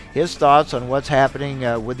Board. His thoughts on what's happening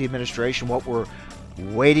with the administration, what we're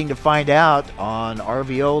waiting to find out on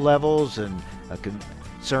RVO levels and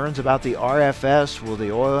concerns about the RFS. Will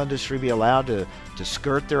the oil industry be allowed to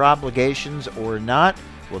skirt their obligations or not?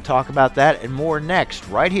 We'll talk about that and more next,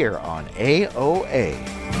 right here on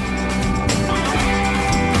AOA.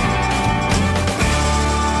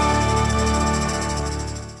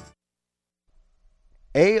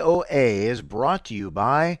 AOA is brought to you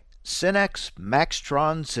by Cenex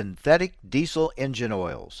Maxtron Synthetic Diesel Engine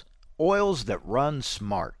Oils. Oils that run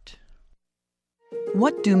smart.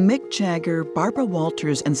 What do Mick Jagger, Barbara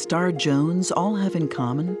Walters, and Star Jones all have in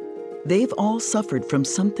common? They've all suffered from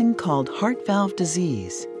something called heart valve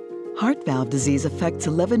disease. Heart valve disease affects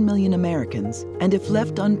 11 million Americans, and if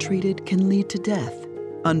left untreated, can lead to death.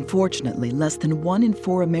 Unfortunately, less than 1 in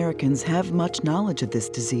 4 Americans have much knowledge of this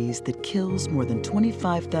disease that kills more than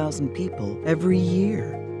 25,000 people every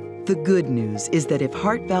year. The good news is that if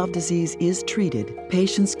heart valve disease is treated,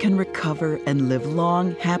 patients can recover and live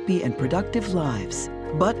long, happy, and productive lives.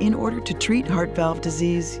 But in order to treat heart valve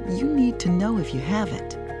disease, you need to know if you have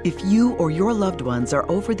it. If you or your loved ones are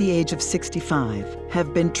over the age of 65,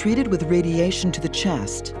 have been treated with radiation to the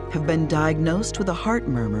chest, have been diagnosed with a heart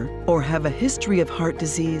murmur, or have a history of heart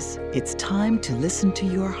disease, it's time to listen to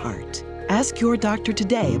your heart. Ask your doctor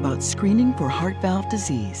today about screening for heart valve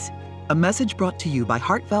disease. A message brought to you by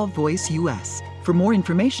Heart Valve Voice US. For more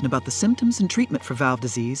information about the symptoms and treatment for valve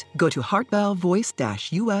disease, go to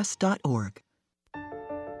heartvalvevoice-us.org.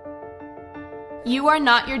 You are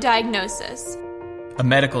not your diagnosis. A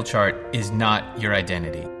medical chart is not your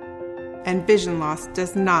identity. And vision loss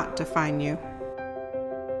does not define you.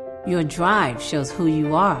 Your drive shows who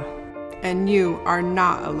you are. And you are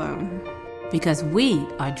not alone. Because we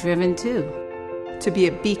are driven too. To be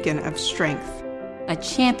a beacon of strength. A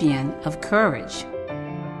champion of courage.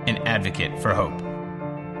 An advocate for hope.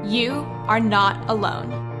 You are not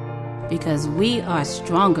alone. Because we are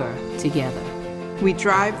stronger together. We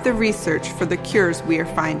drive the research for the cures we are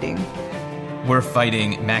finding. We're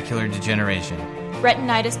fighting macular degeneration,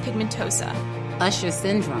 retinitis pigmentosa, Usher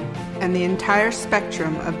syndrome, and the entire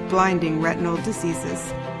spectrum of blinding retinal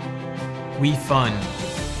diseases. We fund.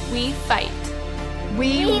 We fight.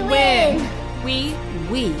 We win. We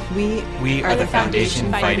are the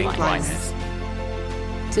foundation fighting blindness.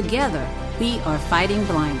 Together, we are fighting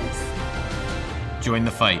blindness. Join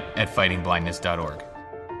the fight at fightingblindness.org.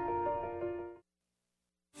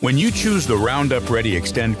 When you choose the Roundup Ready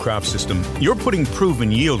Extend crop system, you're putting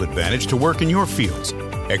proven yield advantage to work in your fields.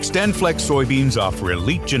 XtendFlex soybeans offer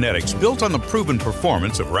elite genetics built on the proven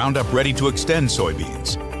performance of Roundup Ready to Extend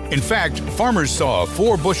soybeans. In fact, farmers saw a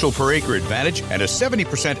 4 bushel per acre advantage and a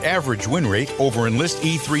 70% average win rate over Enlist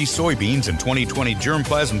E3 soybeans in 2020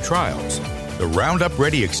 germplasm trials. The Roundup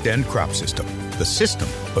Ready Extend crop system, the system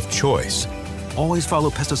of choice. Always follow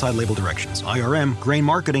pesticide label directions, IRM, grain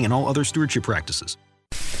marketing, and all other stewardship practices.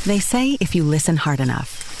 They say if you listen hard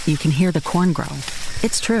enough, you can hear the corn grow.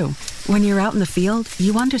 It's true. When you're out in the field,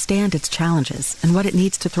 you understand its challenges and what it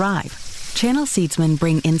needs to thrive. Channel Seedsmen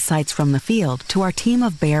bring insights from the field to our team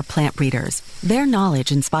of Bayer plant breeders. Their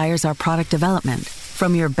knowledge inspires our product development.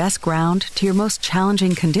 From your best ground to your most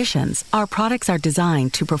challenging conditions, our products are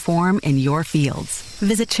designed to perform in your fields.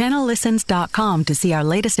 Visit channellistens.com to see our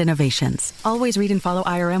latest innovations. Always read and follow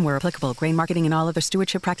IRM where applicable, grain marketing and all other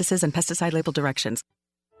stewardship practices and pesticide label directions.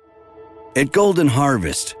 At Golden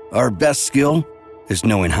Harvest, our best skill is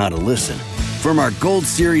knowing how to listen. From our Gold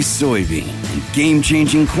Series soybean and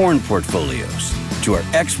game-changing corn portfolios to our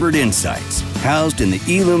expert insights housed in the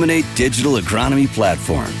Illuminate digital agronomy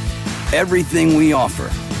platform, everything we offer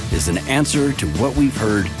is an answer to what we've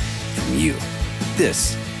heard from you.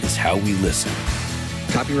 This is how we listen.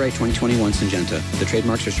 Copyright 2021 Syngenta. The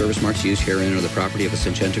trademarks or service marks used herein are the property of the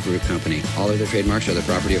Syngenta Group Company. All other trademarks are the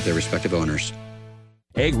property of their respective owners.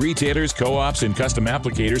 Ag retailers, co-ops, and custom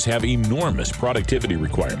applicators have enormous productivity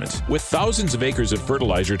requirements. With thousands of acres of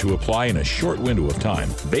fertilizer to apply in a short window of time,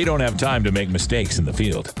 they don't have time to make mistakes in the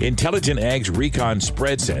field. Intelligent Ag's Recon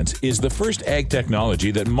Spread Sense is the first ag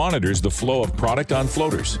technology that monitors the flow of product on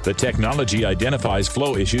floaters. The technology identifies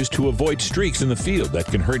flow issues to avoid streaks in the field that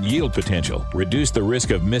can hurt yield potential. Reduce the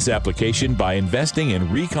risk of misapplication by investing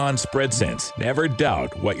in Recon Spread Sense. Never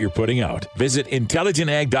doubt what you're putting out. Visit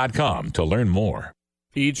intelligentag.com to learn more.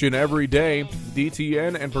 Each and every day,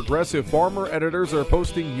 DTN and Progressive Farmer editors are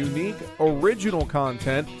posting unique, original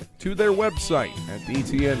content to their website at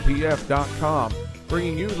dtnpf.com,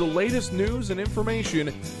 bringing you the latest news and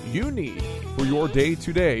information you need for your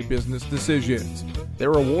day-to-day business decisions.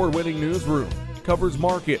 Their award-winning newsroom covers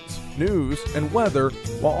markets, news, and weather,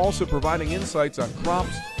 while also providing insights on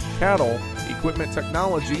crops, cattle, equipment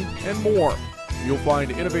technology, and more. You'll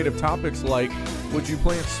find innovative topics like, would you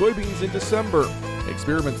plant soybeans in December?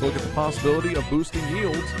 Experiments look at the possibility of boosting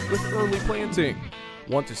yields with early planting.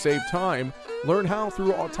 Want to save time? Learn how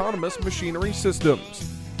through autonomous machinery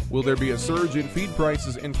systems. Will there be a surge in feed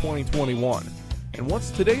prices in 2021? And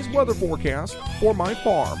what's today's weather forecast for my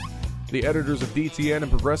farm? The editors of DTN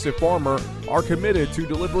and Progressive Farmer are committed to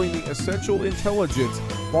delivering the essential intelligence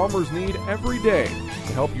farmers need every day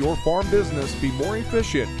to help your farm business be more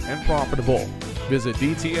efficient and profitable. Visit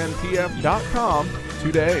dtnpf.com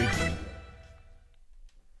today.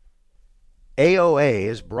 AOA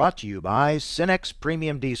is brought to you by Cenex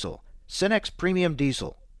Premium Diesel. Cenex Premium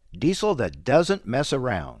Diesel. Diesel that doesn't mess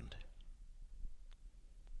around.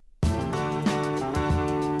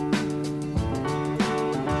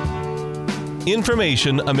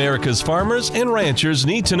 Information America's farmers and ranchers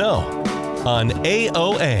need to know on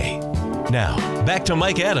AOA. Now, back to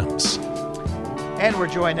Mike Adams. And we're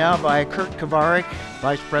joined now by Kurt Kovarik,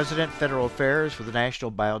 Vice President, Federal Affairs for the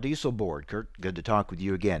National Biodiesel Board. Kurt, good to talk with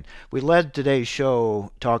you again. We led today's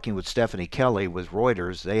show talking with Stephanie Kelly with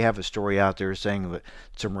Reuters. They have a story out there saying that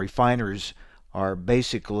some refiners are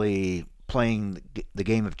basically playing the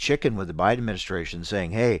game of chicken with the Biden administration,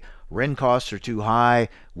 saying, hey, RIN costs are too high,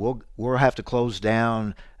 we'll have to close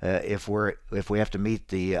down if we have to meet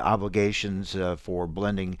the obligations for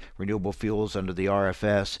blending renewable fuels under the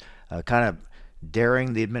RFS, kind of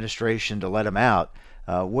daring the administration to let them out.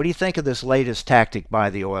 What do you think of this latest tactic by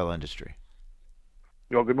the oil industry?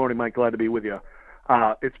 Well, good morning, Mike. Glad to be with you.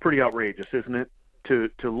 It's pretty outrageous, isn't it, to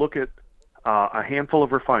look at a handful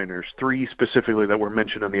of refiners, 3 specifically that were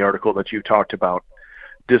mentioned in the article that you talked about,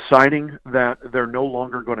 deciding that they're no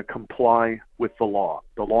longer going to comply with the law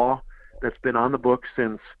that's been on the books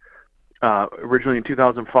since originally in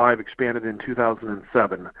 2005, expanded in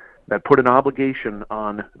 2007, that put an obligation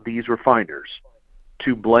on these refiners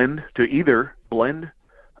to either blend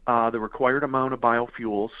the required amount of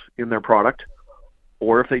biofuels in their product,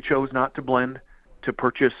 or if they chose not to blend, to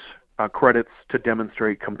purchase credits to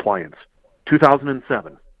demonstrate compliance.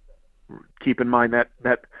 2007. Keep in mind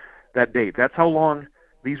that date. That's how long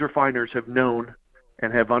these refiners have known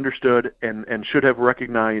and have understood and should have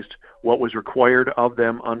recognized what was required of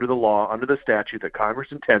them under the law, under the statute that Congress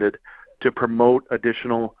intended to promote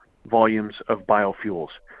additional volumes of biofuels.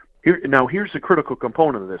 Here's the critical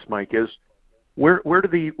component of this, Mike, is where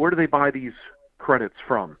do they buy these credits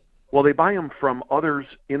from? Well, they buy them from others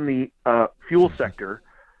in the fuel sector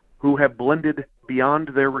who have blended beyond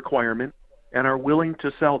their requirement and are willing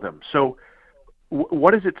to sell them. So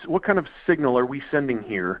what kind of signal are we sending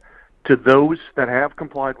here to those that have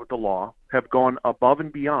complied with the law, have gone above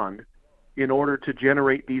and beyond in order to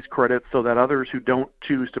generate these credits so that others who don't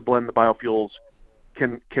choose to blend the biofuels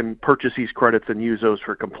can purchase these credits and use those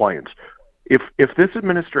for compliance? If this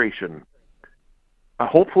administration,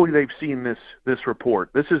 hopefully they've seen this report.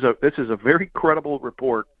 This is a very credible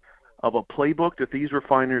report of a playbook that these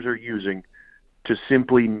refiners are using to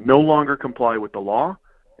simply no longer comply with the law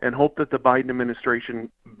and hope that the Biden administration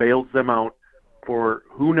bails them out for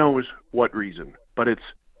who knows what reason. But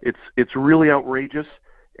it's really outrageous,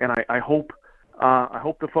 and I hope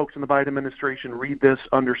the folks in the Biden administration read this,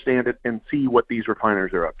 understand it, and see what these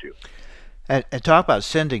refiners are up to. And talk about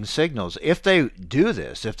sending signals. If they do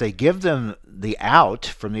this, if they give them the out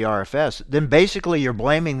from the RFS, then basically you're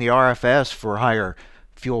blaming the RFS for higher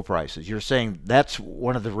fuel prices. You're saying that's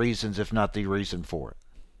one of the reasons, if not the reason for it.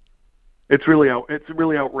 It's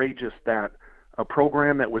really outrageous that a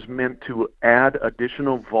program that was meant to add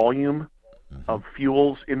additional volume of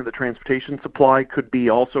fuels into the transportation supply could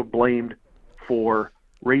be also blamed for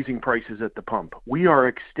raising prices at the pump. We are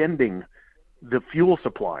extending the fuel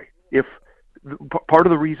supply. If part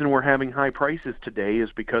of the reason we're having high prices today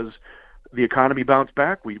is because the economy bounced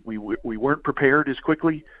back, we weren't prepared as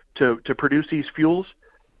quickly to produce these fuels.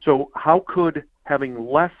 So how could having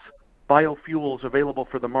less biofuels available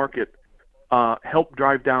for the market help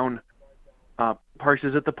drive down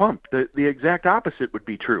prices at the pump? The exact opposite would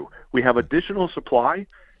be true. We have additional supply.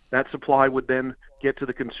 That supply would then get to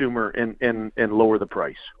the consumer and lower the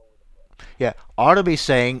price. Yeah, ought to be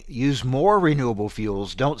saying use more renewable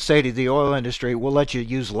fuels. Don't say to the oil industry, we'll let you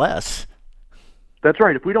use less. That's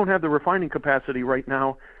right. If we don't have the refining capacity right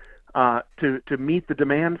now to meet the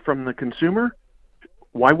demand from the consumer,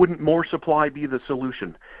 why wouldn't more supply be the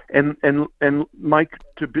solution? And Mike,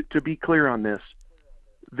 to be clear on this,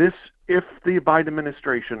 if the Biden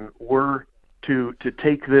administration were to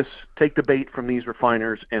take the bait from these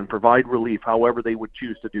refiners and provide relief, however they would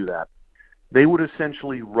choose to do that, they would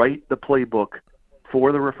essentially write the playbook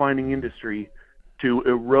for the refining industry to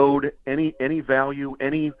erode any value,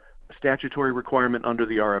 any statutory requirement under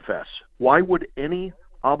the RFS. Why would any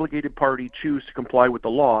obligated party choose to comply with the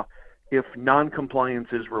law if non-compliance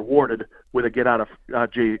is rewarded with a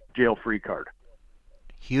get-out-of-jail-free card?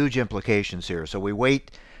 Huge implications here. So we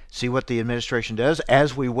wait, see what the administration does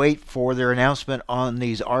as we wait for their announcement on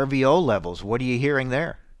these RVO levels. What are you hearing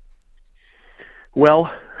there?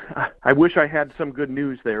 Well, I wish I had some good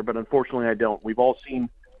news there, but unfortunately I don't. We've all seen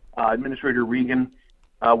Administrator Regan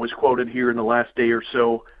was quoted here in the last day or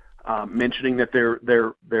so mentioning that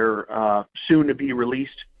they're soon to be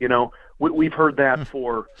released. You know, we've heard that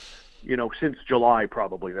for since July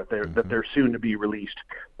probably that they're soon to be released.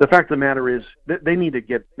 The fact of the matter is that they need to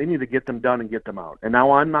get them done and get them out. And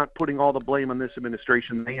now I'm not putting all the blame on this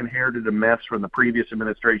administration. They inherited a mess from the previous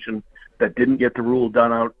administration that didn't get the rule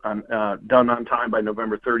done on time by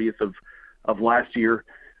November 30th of last year.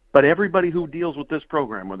 But everybody who deals with this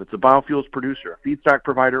program, whether it's a biofuels producer, a feedstock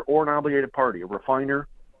provider, or an obligated party, a refiner,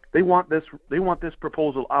 they want this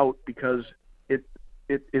proposal out because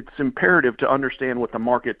it's imperative to understand what the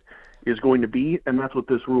market is going to be, and that's what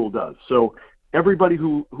this rule does. So everybody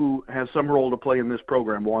who has some role to play in this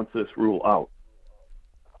program wants this rule out.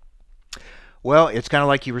 Well, it's kind of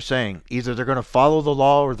like you were saying. Either they're going to follow the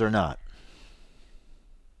law or they're not.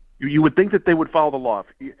 You would think that they would follow the law.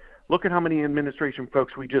 Look at how many administration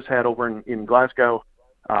folks we just had over in Glasgow,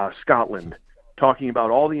 Scotland, talking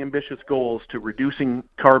about all the ambitious goals to reducing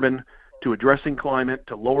carbon, to addressing climate,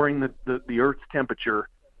 to lowering the Earth's temperature.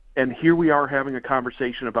 And here we are having a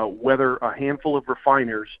conversation about whether a handful of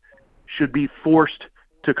refiners should be forced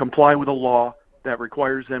to comply with a law that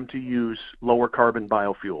requires them to use lower carbon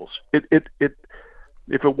biofuels. If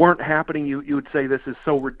it weren't happening, you would say this is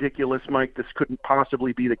so ridiculous, Mike, this couldn't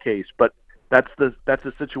possibly be the case. But that's the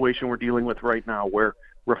situation we're dealing with right now, where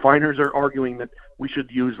refiners are arguing that we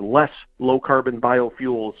should use less low carbon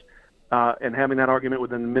biofuels, and having that argument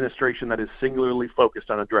with an administration that is singularly focused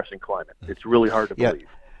on addressing climate. It's really hard to believe.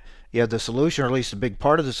 Yeah, the solution, or at least a big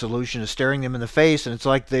part of the solution, is staring them in the face, and it's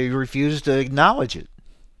like they refuse to acknowledge it.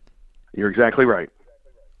 You're exactly right.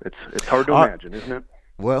 It's hard to imagine, isn't it?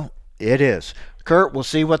 Well, it is. Kurt, we'll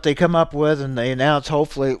see what they come up with, and they announce,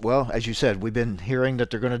 hopefully, well, as you said, we've been hearing that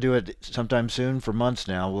they're going to do it sometime soon for months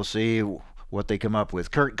now. We'll see what they come up with.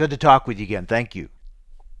 Kurt, good to talk with you again. Thank you.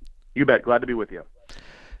 You bet. Glad to be with you.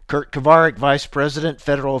 Kurt Kovarik, Vice President,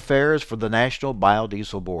 Federal Affairs for the National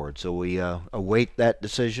Biodiesel Board. So we await that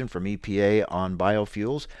decision from EPA on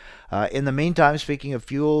biofuels. In the meantime, speaking of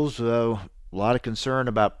fuels, a lot of concern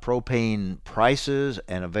about propane prices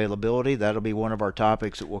and availability. That'll be one of our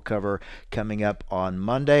topics that we'll cover coming up on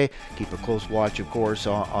Monday. Keep a close watch, of course,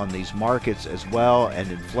 on these markets as well,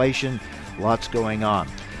 and inflation. Lots going on.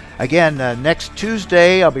 Again, next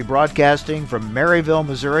Tuesday, I'll be broadcasting from Maryville,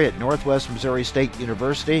 Missouri at Northwest Missouri State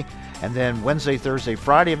University. And then Wednesday, Thursday,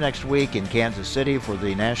 Friday of next week in Kansas City for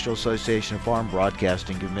the National Association of Farm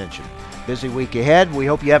Broadcasting Convention. Busy week ahead. We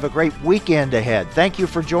hope you have a great weekend ahead. Thank you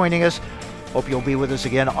for joining us. Hope you'll be with us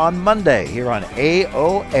again on Monday here on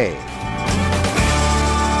AOA.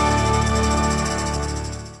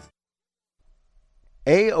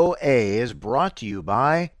 AOA is brought to you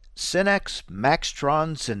by Cenex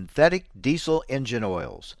Maxtron Synthetic Diesel Engine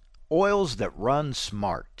Oils. Oils that run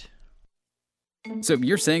smart. So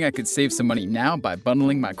you're saying I could save some money now by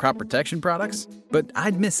bundling my crop protection products? But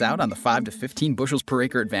I'd miss out on the 5 to 15 bushels per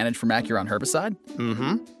acre advantage from Acuron herbicide?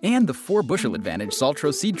 Mm-hmm. And the 4 bushel advantage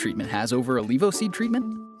Saltro seed treatment has over Olivo seed treatment?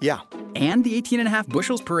 Yeah. And the 18.5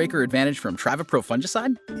 bushels per acre advantage from Travipro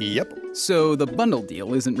fungicide? Yep. So the bundle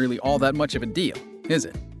deal isn't really all that much of a deal, is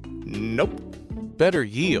it? Nope. Better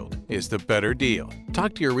yield is the better deal.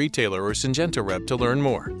 Talk to your retailer or Syngenta rep to learn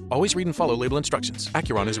more. Always read and follow label instructions.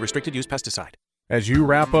 Acuron is a restricted use pesticide. As you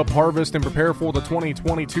wrap up harvest and prepare for the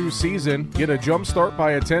 2022 season, get a jump start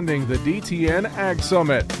by attending the DTN Ag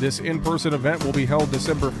Summit. This in-person event will be held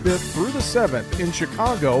December 5th through the 7th in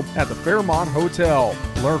Chicago at the Fairmont Hotel.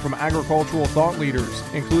 Learn from agricultural thought leaders,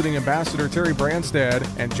 including Ambassador Terry Branstad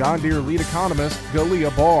and John Deere lead economist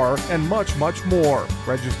Galia Barr, and much, much more.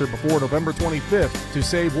 Register before November 25th to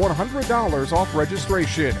save $100 off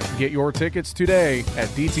registration. Get your tickets today at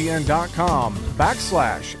dtn.com/Ag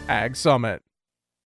Summit.